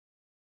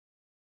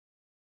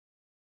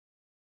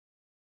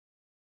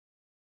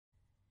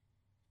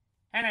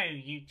Hello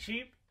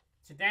YouTube,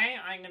 today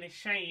I'm going to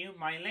show you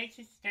my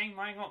latest game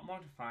I got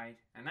modified,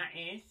 and that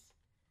is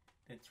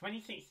the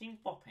 2016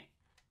 Bop It.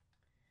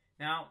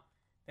 Now,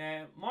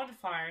 the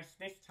modifiers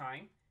this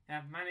time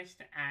have managed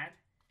to add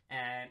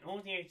an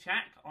audio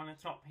jack on the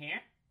top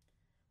here,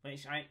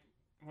 which I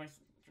was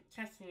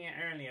testing it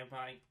earlier but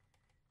I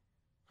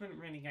couldn't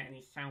really get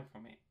any sound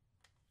from it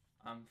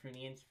through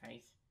the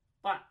interface.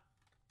 But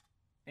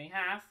they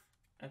have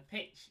a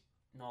pitch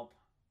knob.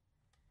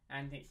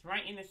 And it's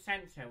right in the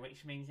center,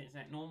 which means it's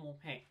at normal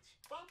pitch.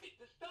 Bop it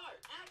to start.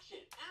 Action,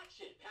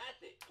 action,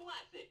 pass it,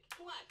 classic,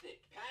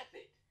 classic, pass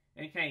it.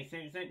 Okay, so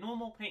it's at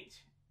normal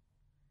pitch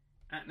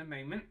at the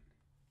moment.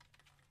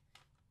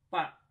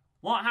 But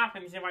what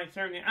happens if I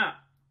turn it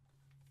up?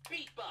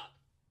 Beat bop.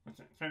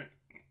 Turn it.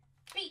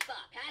 Beat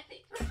bop, pass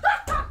it.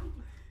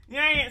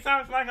 Yay, it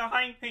sounds like a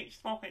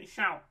high-pitched Bop It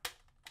shout.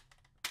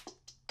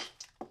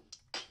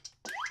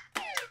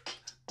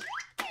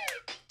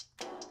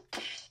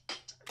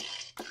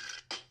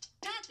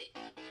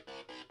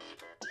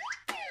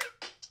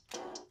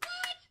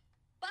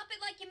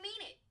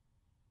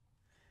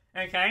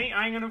 Okay,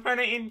 I'm going to put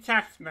it in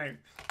test mode.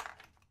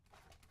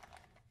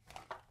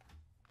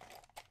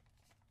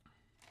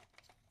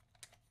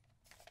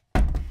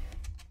 If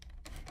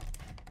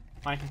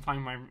I can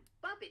find my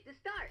Bop it to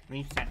start.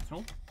 reset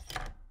tool.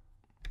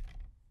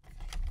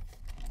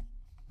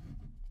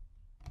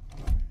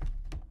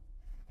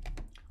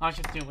 I'll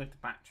just do it with the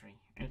battery.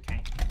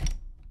 Okay.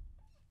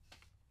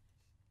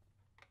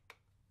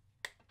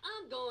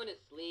 I'm going to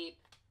sleep.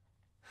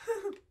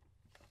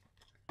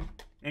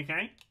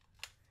 Okay.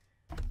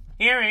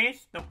 Here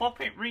is the Bop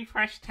It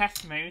refresh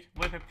test mode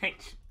with a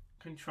pitch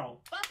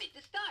control. Bop it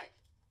to start.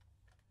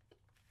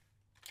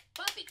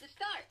 Bop it to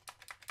start.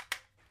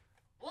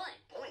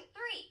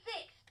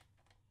 1.36.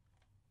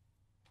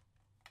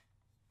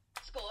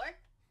 Score.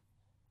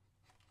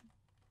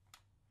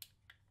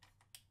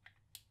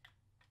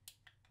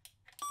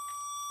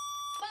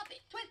 Bop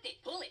it, twist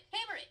it, pull it,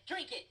 hammer it,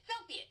 drink it,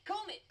 selfie it,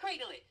 comb it,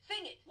 cradle it,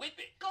 sing it, whip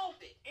it, golf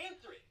it,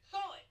 answer it,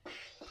 saw it.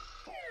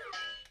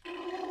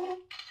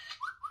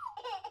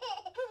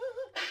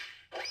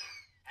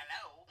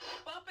 Hello?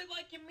 Bop it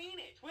like you mean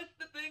it. Twist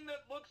the thing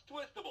that looks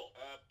twistable.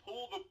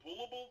 Pull the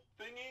pullable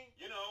thingy,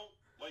 you know,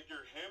 like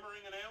you're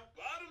hammering a nail.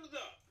 Bottoms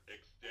up.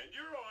 Extend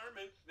your arm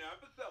and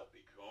snap a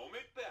selfie. Comb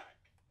it back.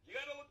 You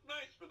gotta look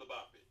nice for the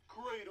Bop It.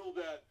 Cradle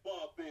that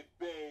Bop It,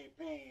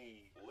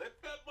 baby.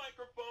 Lift that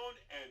microphone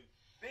and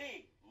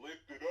sing.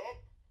 Lift it up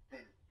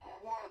and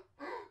crack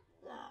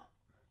that.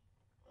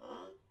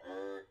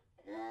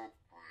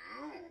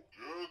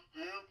 Just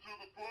answer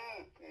the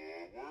phone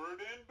forward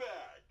and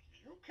back.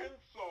 You can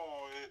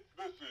saw it.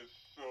 This is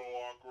so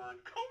awkward.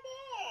 Come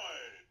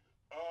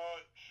on!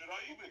 Should I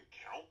even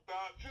count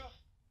that? Just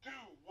do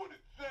what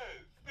it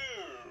says.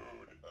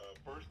 Dude!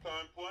 First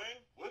time playing?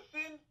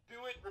 Listen,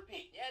 do it,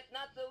 repeat. Yeah, it's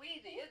not so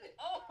easy, is it?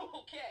 Oh,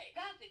 okay.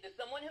 Pass it to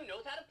someone who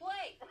knows how to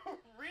play.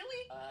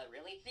 Really?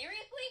 Really?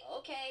 Seriously?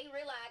 Okay,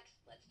 relax.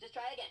 Let's just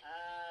try again.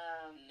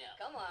 No.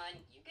 Come on,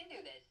 you can do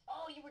this.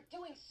 Oh, you were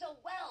doing so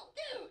well.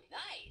 Dude,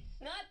 nice.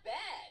 Not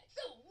bad.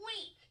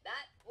 Sweet.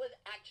 That was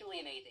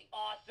actually amazing.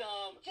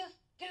 Awesome. Just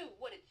do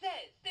what it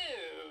says.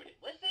 Dude.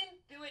 Listen,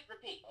 do it,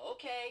 repeat.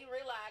 Okay,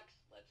 relax.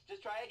 Let's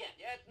just try again.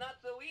 Yeah, it's not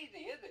so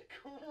easy, is it?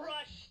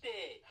 Crushed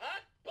it.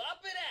 Hot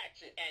Bop It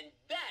action. And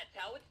that's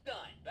how it's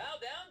done. Bow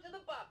down to the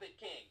Bop It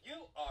King.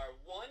 You are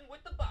one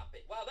with the Bop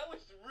It. Wow, that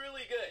was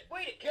really good.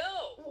 Way to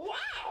go.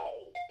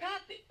 Wow.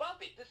 Pass it.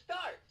 Bop it to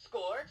start.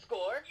 Score,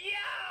 score.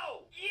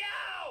 Yow!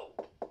 Yow!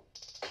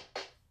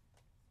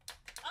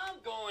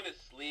 I'm going to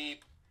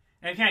sleep.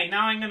 Okay,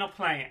 now I'm going to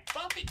play it.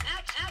 Bop it.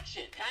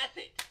 Action. Pass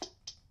it.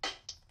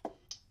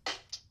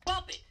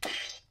 Bop it.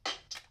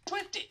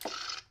 Twist it.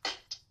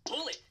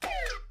 Pull it.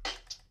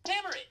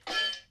 Hammer it.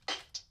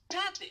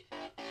 Pass it.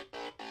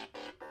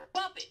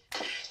 Bop it.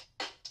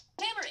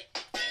 Hammer it.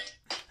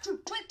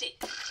 Twist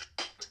it.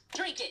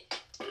 Drink it.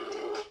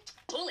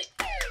 Pull it.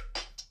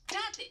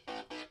 Pass it.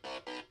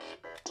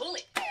 Pull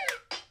it.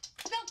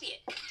 Selfie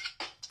it.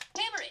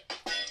 Hammer it.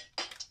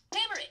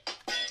 Hammer it.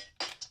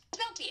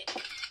 Selfie it.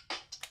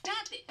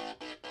 Pass it.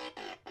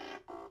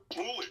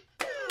 Pull it.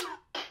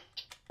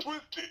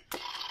 Twist it.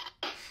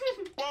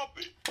 Bop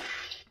it.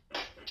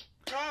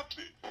 Pass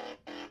it.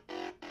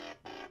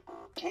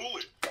 Pull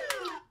it.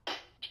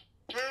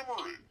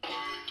 Hammer it.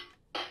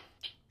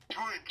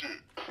 Drink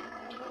it.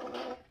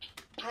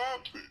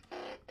 Pass it.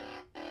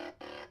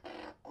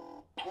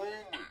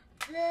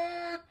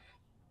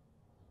 Comb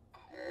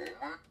it.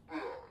 What?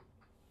 Comb it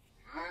back. You gotta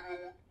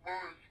look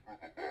nice for the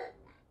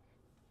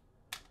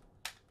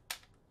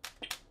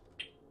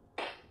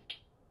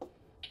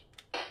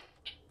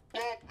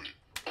Bop It. Bop it.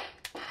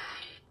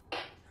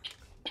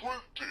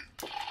 Twist it.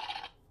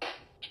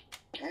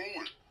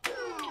 Pull it.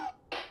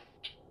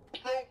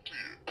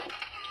 Selfie it.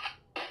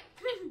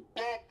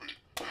 Bop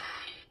it.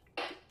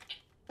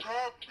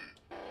 Pass it.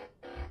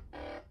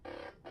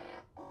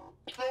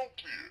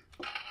 Selfie it.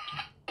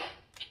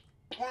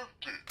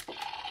 Twist it.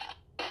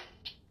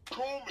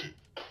 Comb it.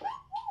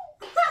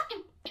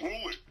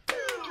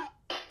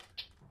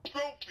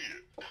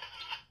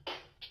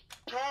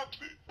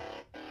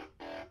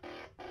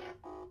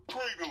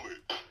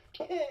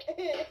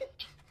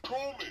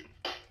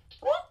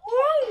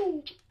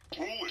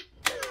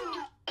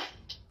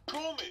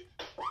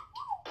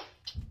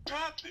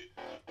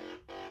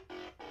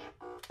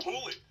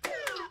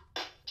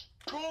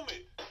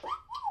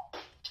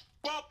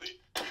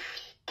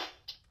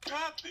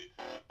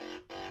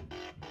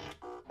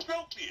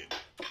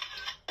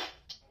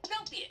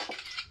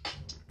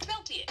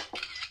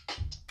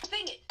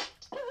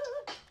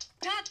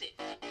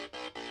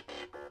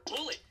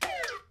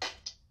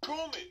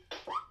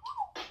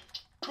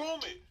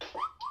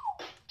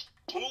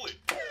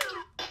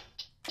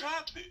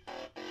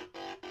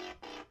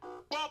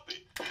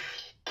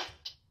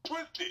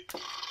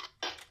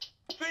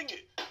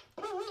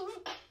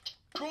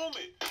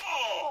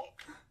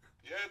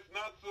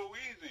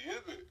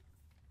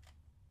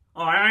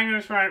 Alright, I'm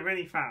going to try it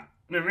really fast.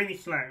 No, really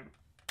slow.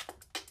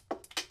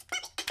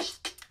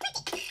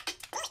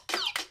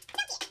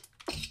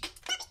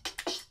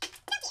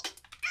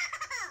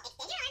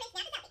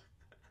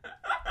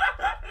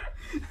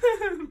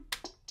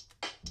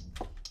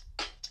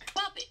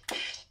 Bop it.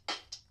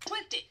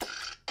 Twist it.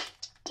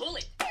 Pull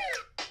it.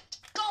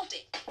 Sculpt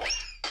it.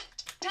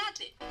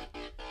 Pass it.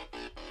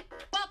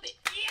 Bop it.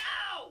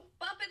 Yow!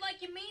 Bop it like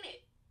you mean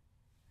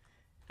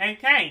it.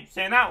 Okay,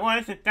 so that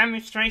was a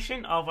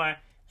demonstration of a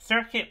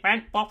Circuit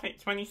Bent Bop It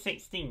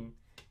 2016.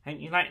 Hope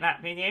you liked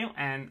that video,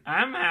 and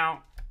I'm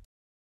out.